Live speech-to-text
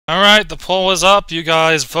Alright, the poll is up. You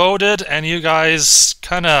guys voted, and you guys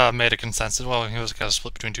kind of made a consensus. Well, it was kind of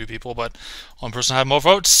split between two people, but one person had more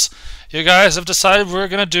votes. You guys have decided we're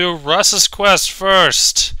going to do Russ's quest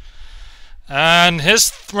first. And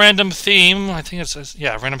his random theme, I think it's,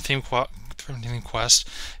 yeah, random theme quest.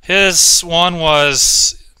 His one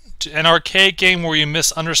was an arcade game where you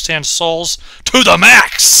misunderstand souls to the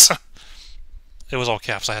max! It was all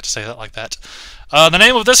caps, I had to say that like that. The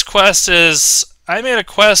name of this quest is I made a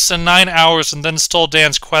quest in 9 hours and then stole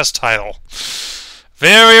Dan's quest title.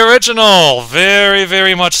 Very original! Very,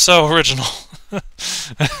 very much so original. Yeah,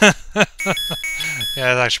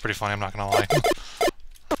 that's actually pretty funny, I'm not gonna lie.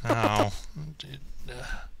 Oh.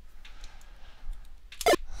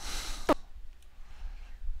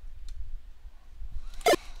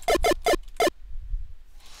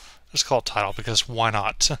 Just call it title, because why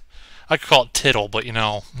not? I could call it tittle, but you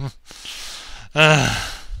know.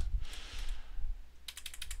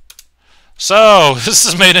 So, this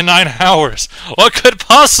is made in 9 hours. What could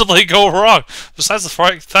possibly go wrong? Besides the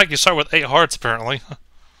fact you start with 8 hearts, apparently.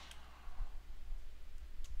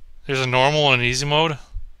 There's a normal and an easy mode.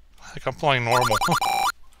 I think I'm playing normal.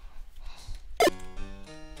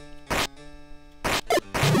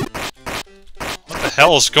 What the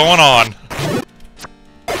hell is going on?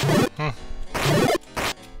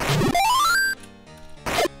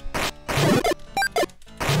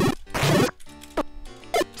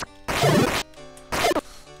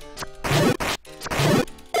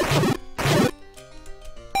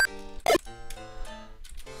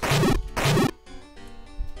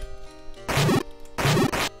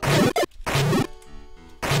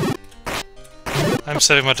 I'm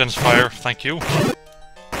saving my dense fire, thank you.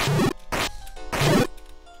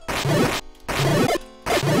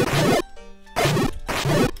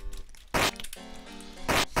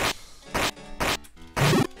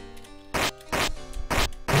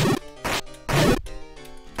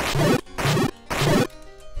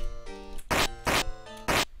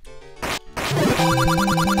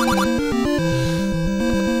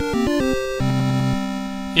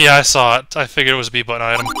 Yeah, I saw it. I figured it was a B button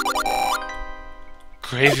item.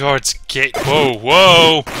 Graveyard's Gate. Whoa,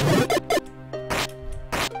 whoa!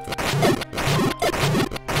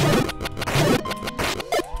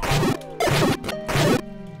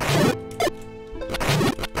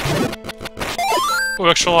 Oh,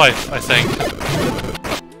 extra life, I think.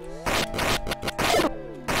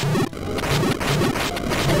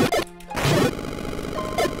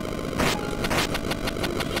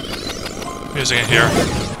 Using it here.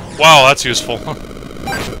 Wow, that's useful.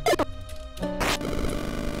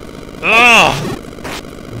 Ugh!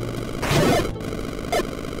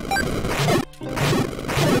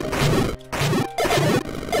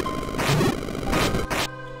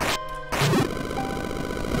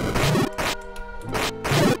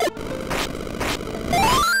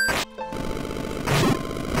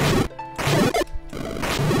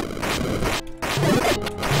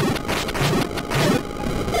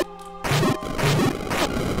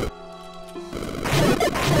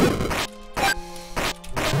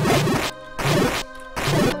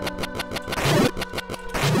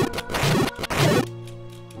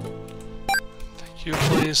 Thank you,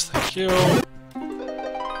 please. Thank you.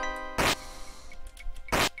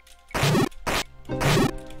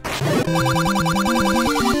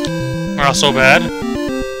 Not so bad.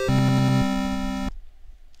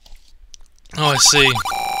 Oh, I see.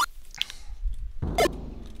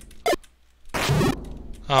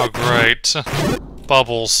 Oh, great.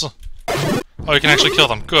 Bubbles. Oh, you can actually kill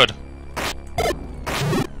them. Good.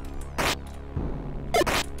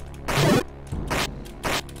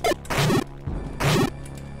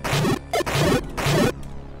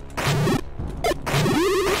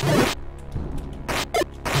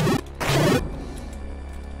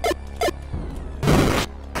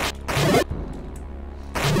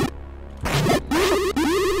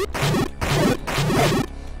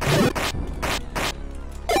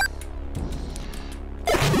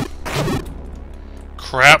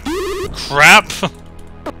 Crap. Crap! Of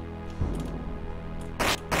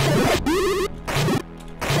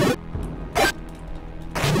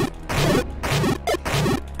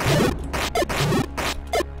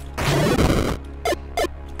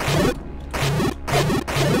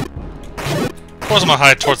course I'm gonna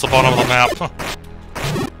hide towards the bottom of the map.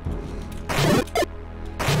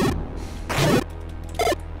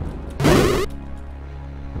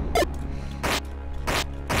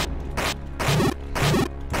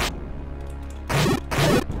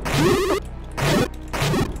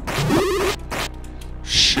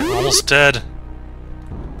 Shit, we're almost dead.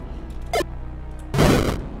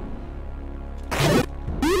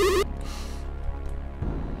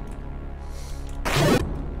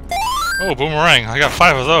 Oh, boomerang. I got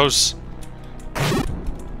 5 of those.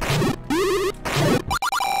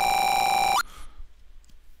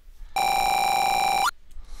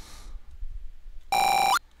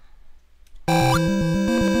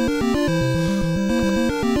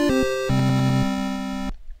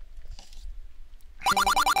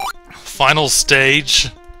 Final stage.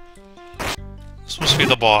 This must be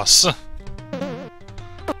the boss.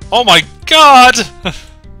 Oh my god!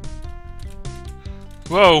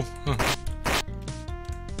 Whoa.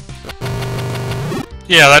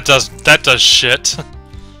 Yeah, that does shit.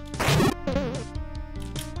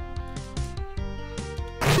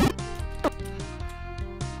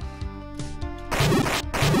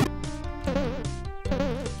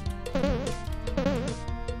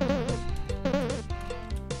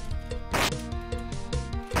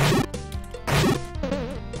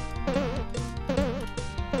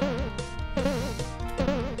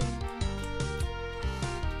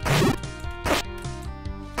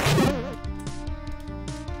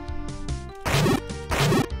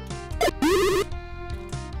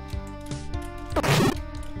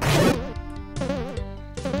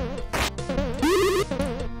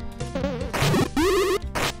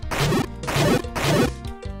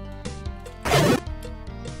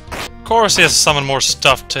 Of course he has to summon more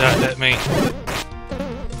stuff to hit me.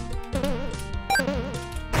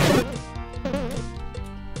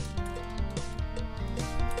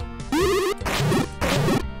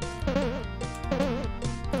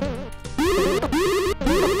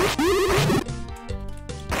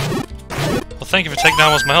 Well, thank you for taking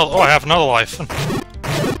down most of my health. Oh, I have another life.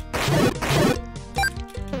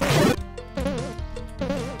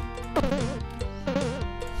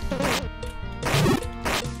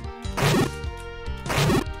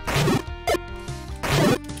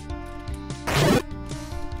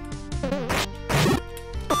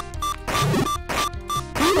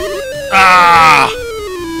 Ah!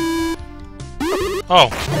 Oh,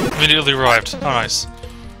 immediately arrived. Oh, nice.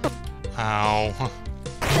 Ow.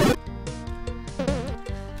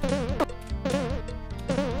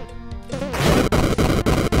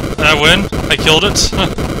 Did I win? I killed it?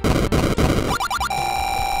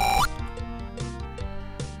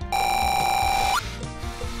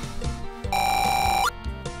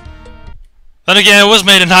 Then again, it was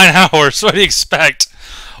made in 9 hours. What do you expect?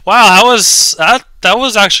 Wow, that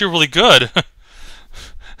was actually really good.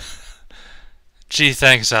 Gee,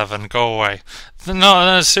 thanks, Evan. Go away.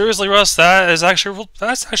 No, seriously, Russ, that's actually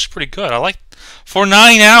pretty good. I like for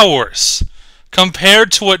 9 hours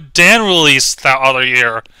compared to what Dan released that other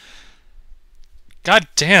year. God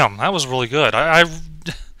damn, that was really good. I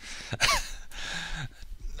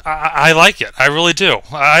like it. I really do.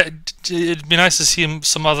 It'd be nice to see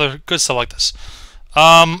some other good stuff like this.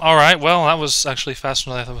 Alright, well, that was actually faster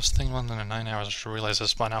than I was thinking. 9 hours, I should realize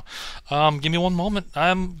this by now. Give me one moment.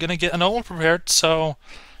 I'm gonna get another one prepared, so...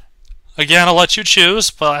 Again, I'll let you choose,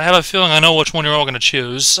 but I have a feeling I know which one you're all gonna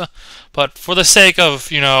choose. But for the sake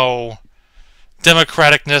of, you know,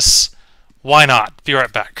 democraticness, why not? Be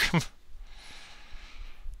right back.